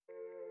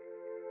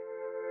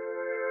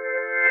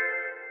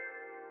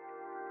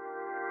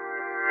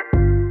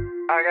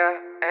I got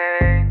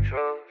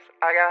angels.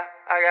 I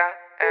got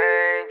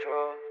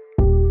angels.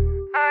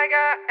 I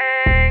got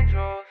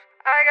angels.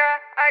 I got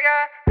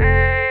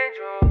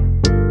angels.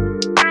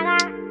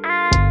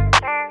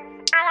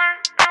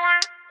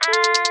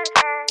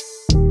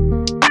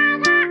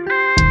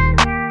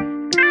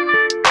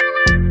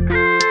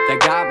 They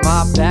got my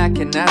back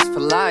and that's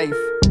for life,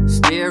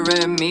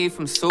 steering me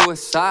from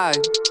suicide.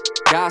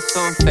 Got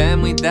some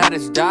family that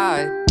has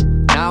died,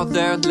 now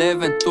they're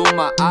living through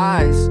my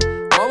eyes.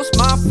 Most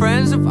my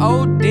friends have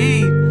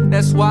OD'd,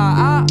 that's why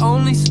I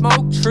only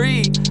smoke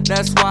tree.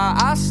 That's why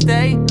I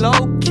stay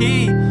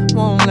low-key,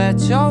 won't let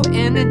your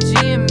energy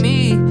in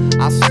me.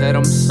 I said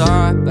I'm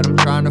sorry, but I'm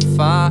trying to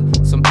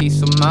find some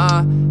peace of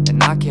mind,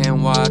 and I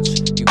can't watch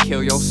you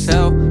kill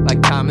yourself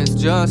like time is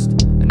just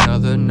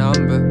another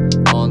number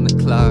on the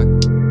clock.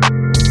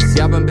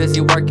 Yeah, I've been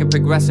busy working,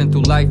 progressing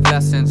through life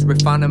lessons,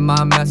 refining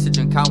my message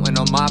and counting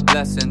on my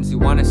blessings. You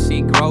wanna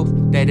see growth,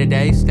 day to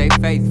day, stay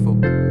faithful.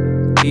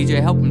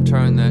 DJ, help him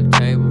turn that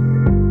table.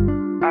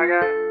 I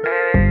got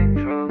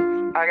angels,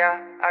 I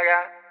got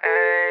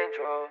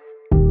angels.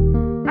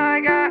 I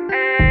got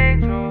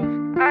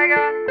angels, I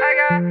got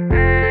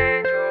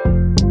angels.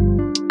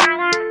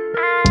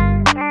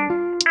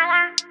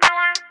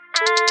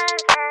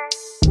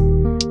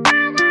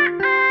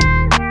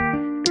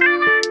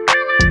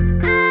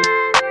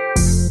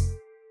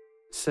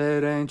 Say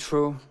it ain't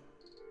true,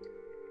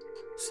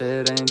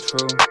 say it ain't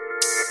true.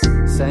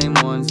 Same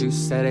ones you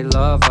say they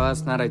love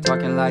us, now they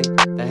talking like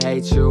they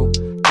hate you.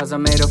 Cause I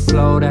made a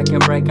flow that can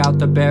break out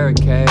the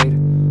barricade.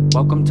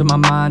 Welcome to my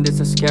mind,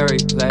 it's a scary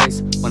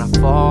place. When I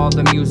fall,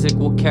 the music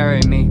will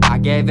carry me. I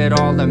gave it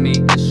all to me,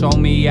 it showed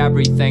me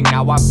everything.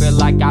 Now I feel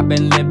like I've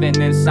been living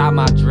inside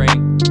my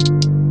dream.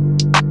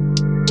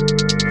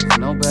 There's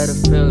no better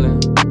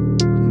feeling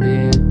than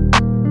being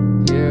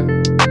here.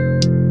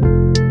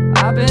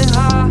 I've been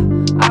high,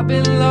 I've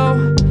been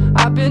low,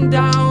 I've been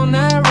down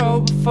that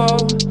road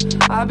before.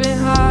 I've been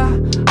high,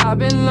 I've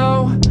been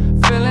low,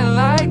 feeling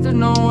like there's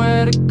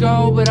nowhere to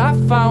go, but I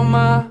found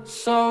my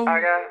soul.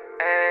 I got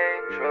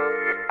angels,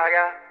 I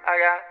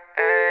got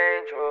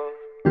angels.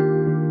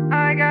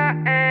 I got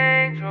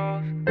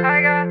angels,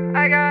 I got